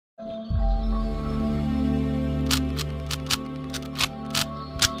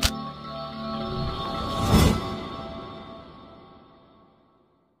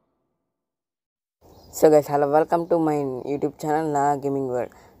So guys hello welcome to my YouTube channel నా gaming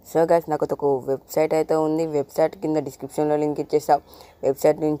world. So guys నాకు ఒక website అయితే ఉంది. వెబ్సైట్ కింద డిస్క్రిప్షన్లో లింక్ ఇచ్చేస్తా.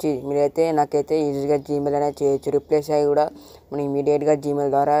 వెబ్సైట్ నుంచి మీరైతే నాకైతే ఈజీగా జీమెయిల్ అనేది చేయొచ్చు. రిప్లేస్ అయ్యి కూడా మనం ఇమీడియట్గా జీమెయిల్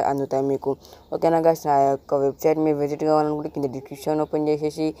ద్వారా అందుతాయి మీకు. ఓకేనా గైస్, ఆ యొక్క వెబ్సైట్ మీరు విజిట్ కావాలనుకుంటే కింద డిస్క్రిప్షన్ ఓపెన్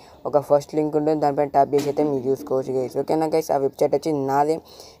చేసేసి ఒక ఫస్ట్ లింక్ ఉంటుంది, దానిపైన ట్యాప్ చేసి అయితే మీరు చూసుకోవచ్చు గైస్. ఓకేనా గైస్, ఆ వెబ్సైట్ వచ్చి నాదే.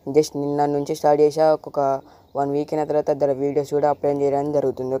 జస్ట్ నిన్న నుంచి స్టార్ట్ చేసా. ఒక 1 వీక్ అయిన తర్వాత దాని వీడియోస్ కూడా అప్లోడ్ చేయడం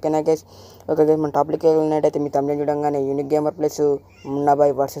జరుగుతుంది. ఓకేనా గైస్. ఓకే గైస్, మన టాపిక్ వెళ్ళినట్టయితే మీ తమిళ చూడంగానే యూనిక్ గేమర్ ప్లస్ మున్నా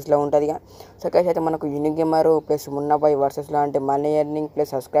భాయ్ వర్సెస్లో ఉంటుంది. సో గైస్ అయితే మనకు యూనిక్ గేమర్ ప్లస్ మున్నా భాయ్ వర్సెస్లో అంటే money earning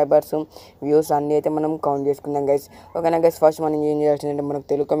plus subscribers views అన్నీ అయితే మనం కౌంట్ చేసుకుందాం గైస్. ఓకేనా గైస్, ఫస్ట్ మనం ఏం చేయాల్సిందంటే మనకు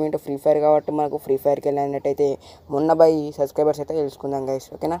తెలుగు కమ్యూనిటీ ఫ్రీ ఫైర్ కాబట్టి మనకు ఫ్రీ ఫైర్కి వెళ్ళినట్టయితే మున్నా భాయ్ సబ్స్క్రైబర్స్ అయితే తెలుసుకుందాం గైస్.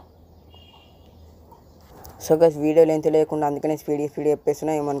 ఓకేనా. సో గైస్ వీడియోలు ఏం తెలియకుండా అందుకనే స్పీడ్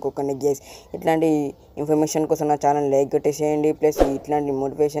చెప్పేస్తున్నా, ఏమనుకోకండి గైస్. ఇట్లాంటి ఇన్ఫర్మేషన్ కోసం నా ఛానల్ లైక్ కొట్టేసేయండి. ప్లస్ ఇట్లాంటి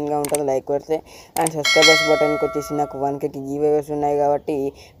మోటివేషన్గా ఉంటుంది లైక్ కొడితే. అండ్ సబ్స్క్రైబర్స్ బటన్కి వచ్చేసి నాకు 1K గివ్ అవేస్ ఉన్నాయి కాబట్టి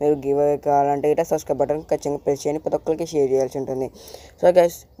మీరు గివ్ అవే కావాలంటే ఇట్లా సబ్స్క్రైబ్ బటన్ ఖచ్చితంగా ప్రెస్ చేయండి, ప్రతి ఒక్కరికి షేర్ చేయాల్సి ఉంటుంది. సో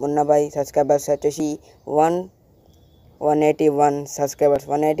గైస్ మున్నా భాయ్ సబ్స్క్రైబర్స్ వచ్చేసి 181 సబ్స్క్రైబర్స్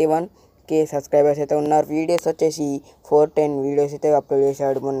 181K సబ్స్క్రైబర్స్ అయితే ఉన్నారు. వీడియోస్ వచ్చేసి 410 వీడియోస్ అయితే అప్లోడ్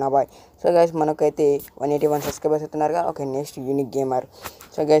చేశాడు మున్నా భాయ్. సో గైస్ మనకైతే 181 subscribers అవుతున్నారుగా. Okay, next unique gamer.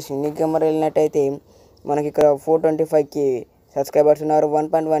 So guys unique gamer వెళ్ళినట్టయితే మనకి ఇక్కడ 425K సబ్స్క్రైబర్స్ ఉన్నారు.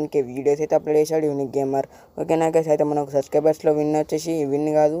 1.1K వీడియోస్ అయితే అప్లోడ్ చేశాడు యూనిక్ గేమర్. ఓకేనా గైస్, అయితే మనకు సబ్స్క్రైబర్స్లో విన్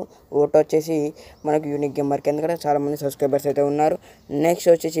కాదు ఓట్ వచ్చేసి మనకు యూనిక్ గేమర్కి, ఎందుకంటే చాలామంది సబ్స్క్రైబర్స్ అయితే ఉన్నారు. నెక్స్ట్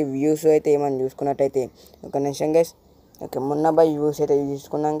వచ్చేసి వ్యూస్ అయితే ఏమని చూసుకున్నట్టయితే ఒక నిమిషం గైస్. ఓకే, మున్నా భాయ్ వ్యూస్ అయితే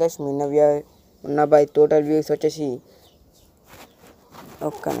చూసుకున్నాం గైస్. మున్నా భాయ్ టోటల్ వ్యూస్ వచ్చేసి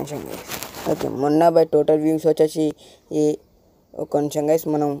ఒక్క నిమిషం గైస్. ఓకే, మున్నా భాయ్ టోటల్ వ్యూస్ వచ్చేసి ఈ ఒక్క నిమిషం గైస్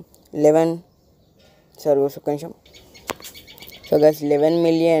మనం 11 ఒక్క నిమిషం. సో గైస్ 11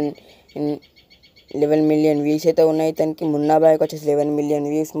 మిలియన్ వ్యూస్ అయితే ఉన్నాయి. తనకి మున్నా భాయ్కి వచ్చేసి 11 మిలియన్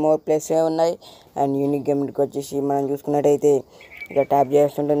వ్యూస్ మోర్ ప్లస్ ఉన్నాయి. అండ్ యూనిక్ గేమ్కి వచ్చేసి మనం చూసుకున్నట్టయితే ఇక ట్యాప్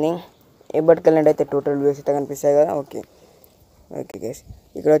చేస్తుంటుంది. ఎప్పటికి వెళ్ళినట్టయితే టోటల్ వ్యూస్ అయితే కనిపిస్తాయి కదా. ఓకే గైస్,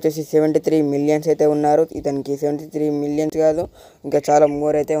 ఇక్కడ వచ్చేసి 73 మిలియన్స్ అయితే ఉన్నారు. ఇతనికి 73 మిలియన్స్ కాదు, ఇంకా చాలా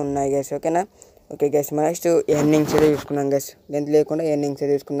మోర్ అయితే ఉన్నాయి గైస్. ఓకేనా. ఓకే గైస్, నెక్స్ట్ ఎర్నింగ్స్ అయితే చూసుకున్నాం గైస్. లెంత్ లేకుండా ఎర్నింగ్స్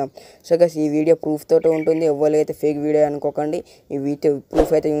అయితే చూసుకుందాం. సో గైస్ ఈ వీడియో ప్రూఫ్ తోటి ఉంటుంది, ఎవరైతే ఫేక్ వీడియో అనుకోకండి. ఈ వీడియో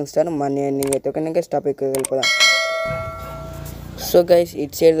ప్రూఫ్ అయితే చూస్తాను, మనీ ఎర్నింగ్ అయితే. ఓకేనా గైస్, టాపిక్ వెళ్ళిపోదాం. సో గైస్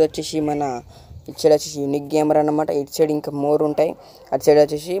ఇటు సైడ్ వచ్చేసి యూనిక్ గేమర్ అన్నమాట. ఇటు సైడ్ ఇంకా మోర్ ఉంటాయి. అటు సైడ్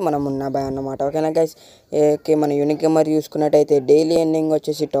వచ్చేసి మన మున్నా భాయ్ అన్నమాట. ఓకేనా గైస్. ఓకే, మన యూనిక్ గేమర్ చూసుకున్నట్టయితే డైలీ ఎర్నింగ్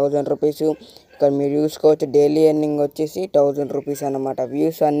వచ్చేసి 1000 రూపీస్. ఇక్కడ మీరు చూసుకోవచ్చు డైలీ ఎర్నింగ్ వచ్చేసి 1000 రూపీస్ అన్నమాట.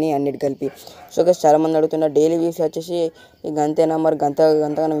 వ్యూస్ అన్నిటి కలిపి. సో గైస్ చాలామంది అడుగుతున్నారు డైలీ వ్యూస్ వచ్చేసి గంతేనా, మరి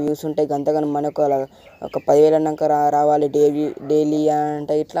గంతగానం వ్యూస్ ఉంటాయి, గంతగానం మనకు ఒక 10,000 అన్నాక రావాలి డైలీ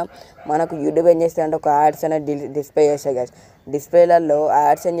అంటే ఇట్లా మనకు యూట్యూబ్ ఏం చేస్తుంది అంటే ఒక యాడ్స్ అనేది డిస్ప్లే చేస్తాయి గైస్. డిస్ప్లేలలో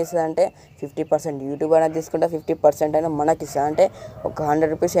యాడ్స్ ఏం చేస్తుంది అంటే 50% యూట్యూబ్ అనేది తీసుకుంటే 50% అయినా మనకి ఇస్తుంది. అంటే ఒక 100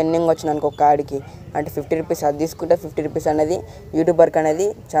 రూపీస్ ఎర్నింగ్ వచ్చింది అనుకో ఒక యాడ్కి, అంటే 50 రూపీస్ అది తీసుకుంటే 50 రూపీస్ అనేది యూట్యూబర్కి అనేది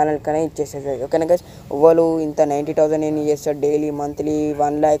ఛానల్కి అనేది ఇచ్చేస్తుంది. ఓకేనా గైస్, వాళ్ళు ఇంత 90,000 ఎన్ని చేస్తారు డైలీ మంత్లీ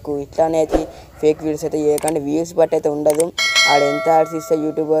 1 lakh ఇట్లానే అయితే ఫేక్ వీడియోస్ అయితే చేయకండి. వ్యూస్ బట్టి అయితే ఉండదు. ఆడ ఎంత యాడ్స్ ఇస్తే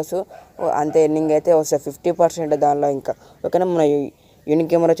యూట్యూబర్స్ అంత ఎర్నింగ్ అయితే వస్తాయి 50% దానిలో ఇంకా. ఓకేనా. మన యూనిక్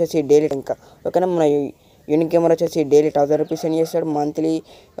గేమర్ వచ్చేసి డైలీ ఇంకా. ఓకేనా, మన యూనిక్ గేమర్ వచ్చేసి డైలీ 1000 రూపీస్ ఎర్న్ చేస్తాడు. మంత్లీ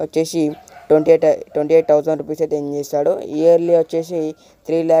వచ్చేసి 28,000 రూపీస్ అయితే ఎర్న్ చేస్తాడు. ఇయర్లీ వచ్చేసి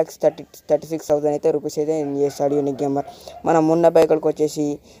 3,36,000 అయితే రూపీస్ అయితే ఎర్న్ చేస్తాడు యూనిక్ గేమర్. మన మున్నా భాయ్ ఇక్కడికి వచ్చేసి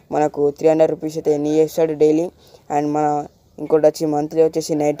మనకు 300 రూపీస్ అయితే ఎర్న్ చేస్తాడు డైలీ. అండ్ మన ఇంకోటి వచ్చి మంత్లీ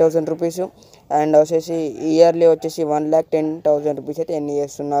వచ్చేసి 9,000 రూపీస్. అండ్ వచ్చేసి ఇయర్లీ వచ్చేసి 1,10,000 రూపీస్ అయితే ఎన్ని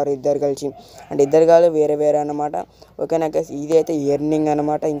చేస్తున్నారు ఇద్దరు కలిసి. అంటే ఇద్దరు కాదు, వేరే అన్నమాట. ఓకేనా గైస్, ఇది అయితే ఎర్నింగ్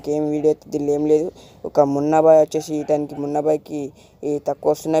అనమాట. ఇంకేం వీడియో అయితే దీనిలో ఏం లేదు. ఒక మున్నా భాయ్ వచ్చేసి ఇతనికి మున్నా భాయ్కి తక్కువ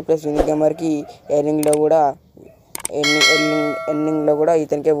వస్తున్నాయి. ప్లస్ యూనిక్ గేమర్కి ఎర్నింగ్లో కూడా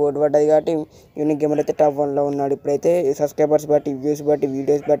ఇతనికే ఓటు పడ్డది కాబట్టి యూనిక్ గేమర్ అయితే టాప్ 1లో ఉన్నాడు. ఇప్పుడైతే సబ్స్క్రైబర్స్ బట్టి వ్యూస్ బట్టి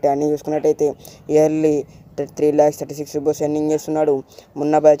వీడియోస్ బట్టి అన్నీ చూసుకున్నట్టయితే ఇయర్లీ 3,36,000 రూపీస్ ఎర్నింగ్ చేస్తున్నాడు.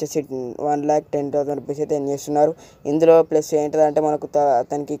 మున్నా భాయ్ వచ్చేసి 1,10,000 రూపీస్ అయితే ఎర్న్ చేస్తున్నారు. ఇందులో ప్లస్ ఏంటంటే మనకు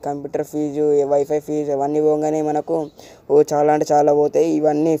అతనికి కంప్యూటర్ ఫీజు, వైఫై ఫీజు అవన్నీ పోగానే మనకు చాలా అంటే చాలా పోతాయి.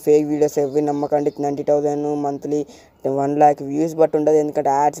 ఇవన్నీ ఫేక్ వీడియోస్ ఎవ్వి నమ్మకండి. 90,000 మంత్లీ 1 lakh వ్యూస్ బట్టి ఉంటుంది,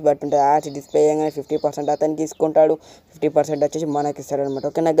 ఎందుకంటే యాడ్స్ బట్టి ఉంటుంది. యాడ్స్ డిస్ప్లే చేయగానే 50% అతనికి తీసుకుంటాడు, 50% వచ్చేసి మనకి ఇస్తాడు అనమాట.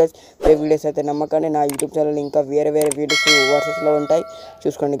 ఓకేనా గైస్, ఫేక్ వీడియోస్ అయితే నమ్మకండి. నా యూట్యూబ్ ఛానల్ ఇంకా వేరే వీడియోస్ వర్సెస్లో ఉంటాయి,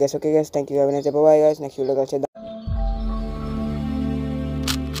 చూసుకోండి guys. Okay guys, thank you. Bye guys, next video కలిసి